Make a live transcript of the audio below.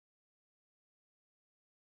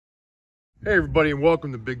Hey everybody, and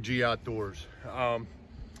welcome to Big G Outdoors.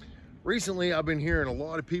 Recently I've been hearing a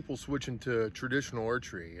lot of people switching to traditional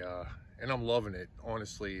archery, and I'm loving it,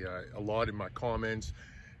 honestly. A lot in my comments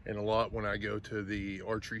and a lot when I go to the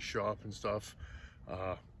archery shop and stuff.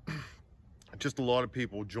 Just a lot of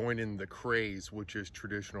people joining the craze, which is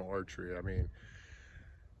traditional archery. I mean,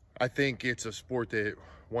 I think it's a sport that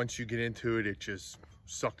once you get into it, it just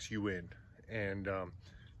sucks you in. And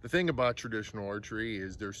the thing about traditional archery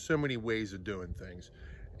is there's so many ways of doing things.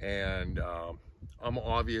 And I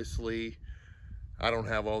don't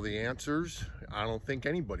have all the answers. I don't think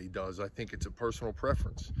anybody does. I think it's a personal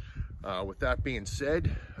preference. With that being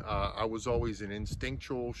said, I was always an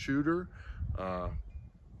instinctual shooter,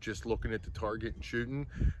 just looking at the target and shooting.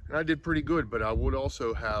 And I did pretty good, but I would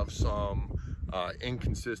also have some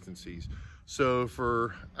inconsistencies. So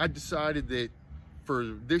I decided that for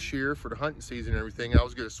this year, for the hunting season and everything, I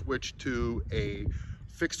was going to switch to a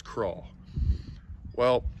fixed crawl.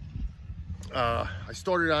 Well, I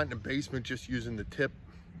started out in the basement just using the tip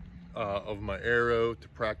of my arrow to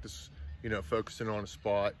practice, focusing on a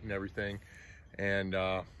spot and everything. And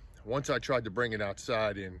once I tried to bring it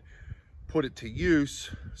outside and put it to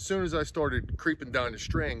use, as soon as I started creeping down the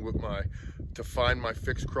string to find my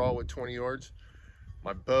fixed crawl at 20 yards,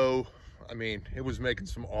 my bow, it was making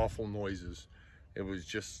some awful noises. It was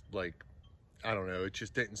just like, I don't know, it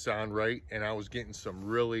just didn't sound right. And I was getting some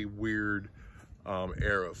really weird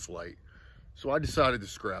arrow flight. So I decided to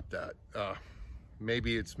scrap that.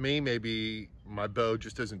 Maybe it's me, maybe my bow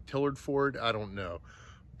just isn't tailored for it, I don't know.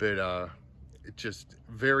 But it's just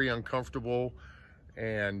very uncomfortable.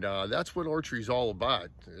 And that's what archery is all about,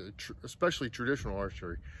 especially traditional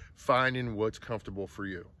archery, finding what's comfortable for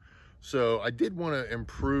you. So I did want to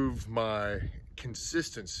improve my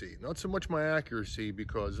consistency, not so much my accuracy,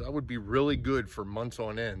 because I would be really good for months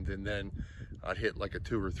on end and then I'd hit like a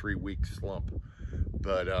 2 or 3 week slump.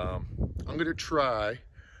 But I'm going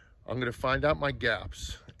to find out my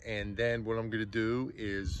gaps, and then what I'm going to do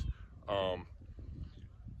is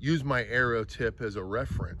use my arrow tip as a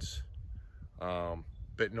reference,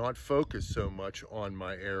 but not focus so much on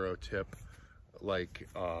my arrow tip, like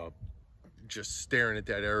just staring at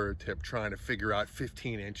that arrow tip trying to figure out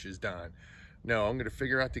 15 inches down. No, I'm going to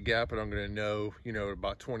figure out the gap, and I'm going to know,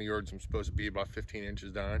 about 20 yards I'm supposed to be about 15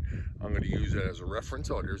 inches down. I'm going to use that as a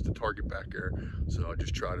reference. Oh, there's the target back there. So I'll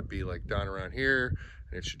just try to be like down around here,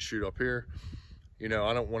 and it should shoot up here. I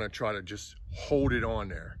don't want to try to just hold it on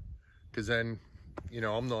there, because then,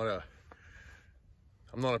 I'm not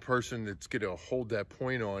a person that's going to hold that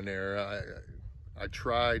point on there. I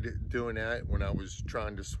tried doing that when I was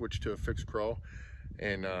trying to switch to a fixed crawl,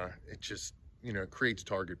 and it just, creates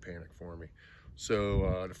target panic for me.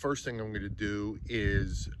 So the first thing I'm going to do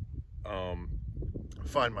is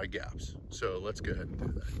find my gaps. So let's go ahead and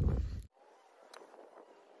do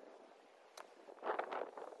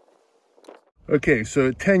that. Okay, so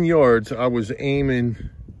at 10 yards, I was aiming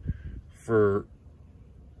for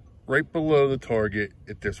right below the target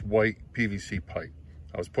at this white PVC pipe.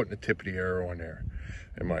 I was putting the tip of the arrow on there,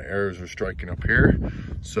 and my arrows are striking up here.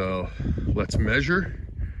 So let's measure.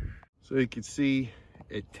 So you can see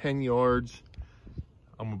at 10 yards,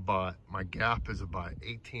 my gap is about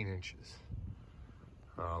 18 inches.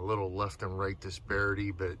 A little left and right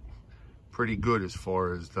disparity, but pretty good as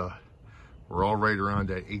far as we're all right around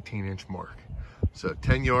that 18-inch mark. So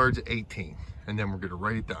 10 yards, 18, and then we're gonna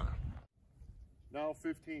write it down. Now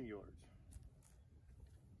 15 yards.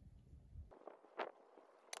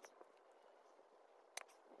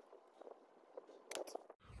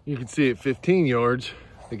 You can see at 15 yards,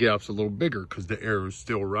 the gap's a little bigger because the arrow is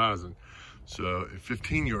still rising. So at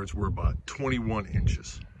 15 yards, we're about 21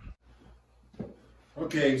 inches.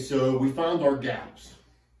 Okay, so we found our gaps.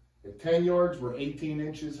 At 10 yards, we're 18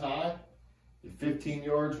 inches high. At 15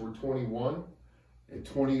 yards, we're 21. At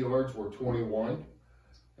 20 yards, we're 21.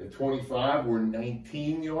 At 25, we're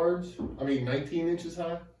 19 inches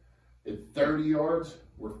high. At 30 yards,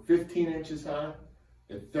 we're 15 inches high.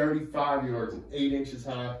 At 35 yards, 8 inches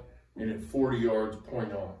high. And at 40 yards,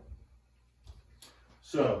 point on.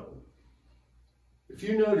 So, if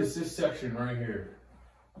you notice this section right here,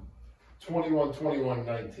 21, 21,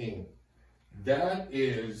 19, that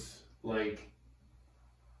is like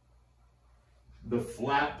the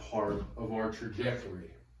flat part of our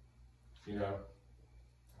trajectory,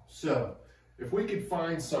 So, if we could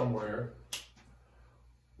find somewhere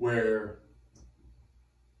where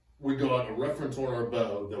we got a reference on our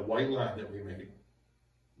bow, the white line that we made,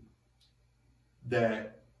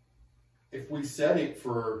 that if we set it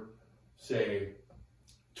for, say,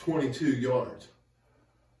 22 yards,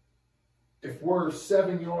 if we're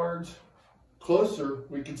 7 yards closer,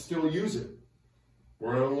 we can still use it.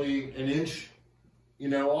 We're only an inch,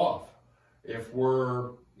 off. If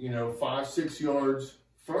we're, 5, 6 yards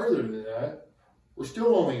further than that, we're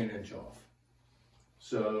still only an inch off.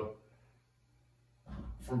 So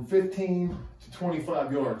from 15 to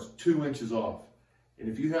 25 yards, 2 inches off. And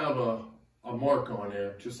if you have a mark on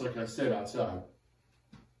there, just like I said outside,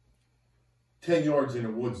 10 yards in the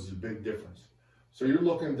woods is a big difference. So you're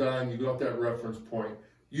looking down, you got that reference point,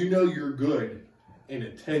 you're good in a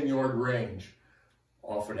 10-yard range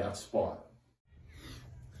off of that spot.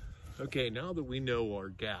 Okay, now that we know our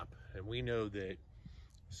gap, and we know that,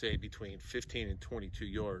 say, between 15 and 22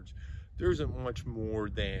 yards, there isn't much more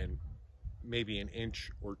than maybe an inch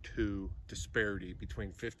or two disparity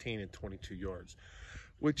between 15 and 22 yards,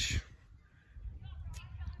 which,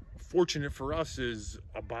 fortunate for us, is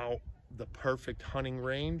about the perfect hunting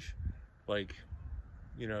range. Like,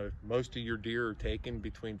 most of your deer are taken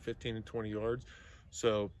between 15 and 20 yards.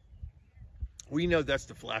 So we know that's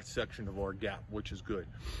the flat section of our gap, which is good.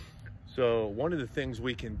 So one of the things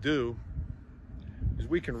we can do is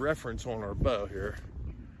we can reference on our bow here.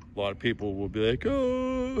 A lot of people will be like,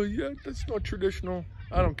 oh yeah, that's not traditional.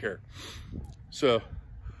 I don't care. So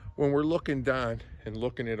when we're looking down and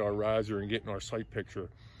looking at our riser and getting our sight picture,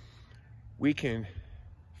 we can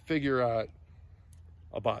figure out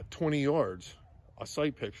about 20 yards a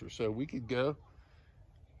sight picture. So we could go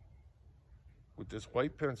with this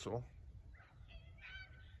white pencil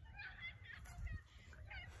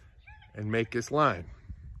and make this line.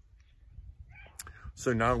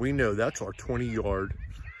 So now we know that's our 20-yard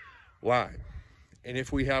line. And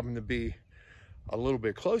if we happen to be a little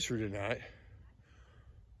bit closer to that,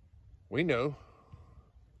 we know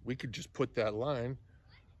we could just put that line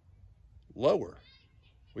lower.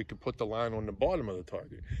 We could put the line on the bottom of the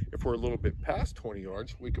target. If we're a little bit past 20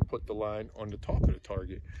 yards, we could put the line on the top of the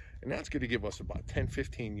target. And that's going to give us about 10,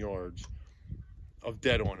 15 yards of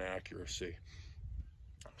dead-on accuracy.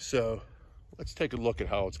 So let's take a look at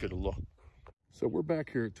how it's going to look. So we're back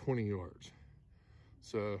here at 20 yards.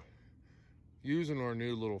 So using our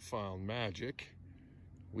new little found magic,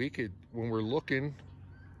 we could, when we're looking,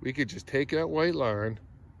 we could just take that white line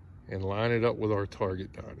and line it up with our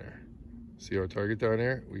target down there. See our target down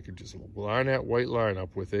there? We could just line that white line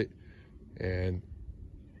up with it, and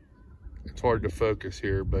it's hard to focus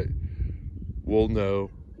here, but we'll know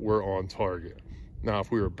we're on target. Now, if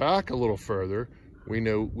we were back a little further, we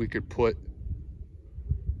know we could put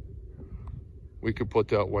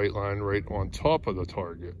that white line right on top of the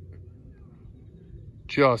target,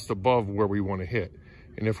 just above where we want to hit.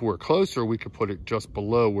 And if we're closer, we could put it just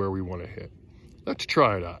below where we want to hit. Let's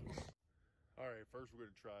try it out. All right, first we're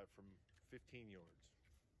going to try it from 15 yards.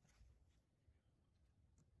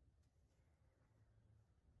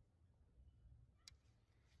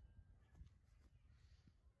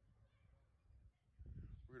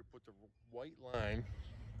 We're going to put the white line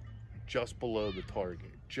just below the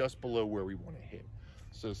target, just below where we want to hit.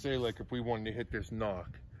 So say like if we wanted to hit this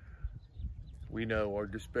knock, we know our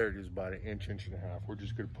disparity is about an inch, inch and a half. We're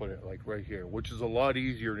just going to put it like right here, which is a lot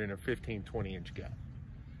easier than a 15, 20 inch gap.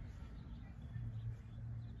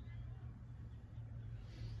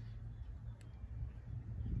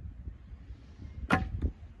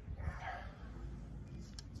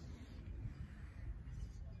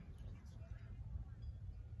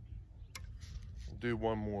 Do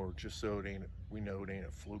one more just so it ain't, we know it ain't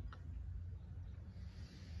a fluke.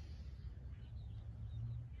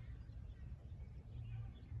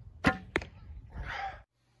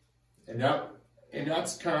 And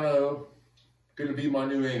that's kind of going to be my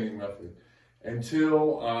new aiming method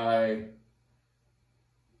until I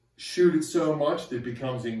shoot it so much that it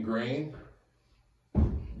becomes ingrained.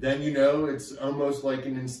 Then it's almost like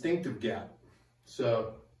an instinctive gap.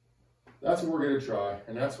 So that's what we're going to try,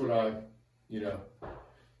 and that's what I'm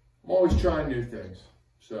always trying new things.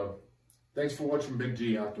 So thanks for watching Big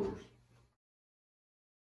G Outdoors.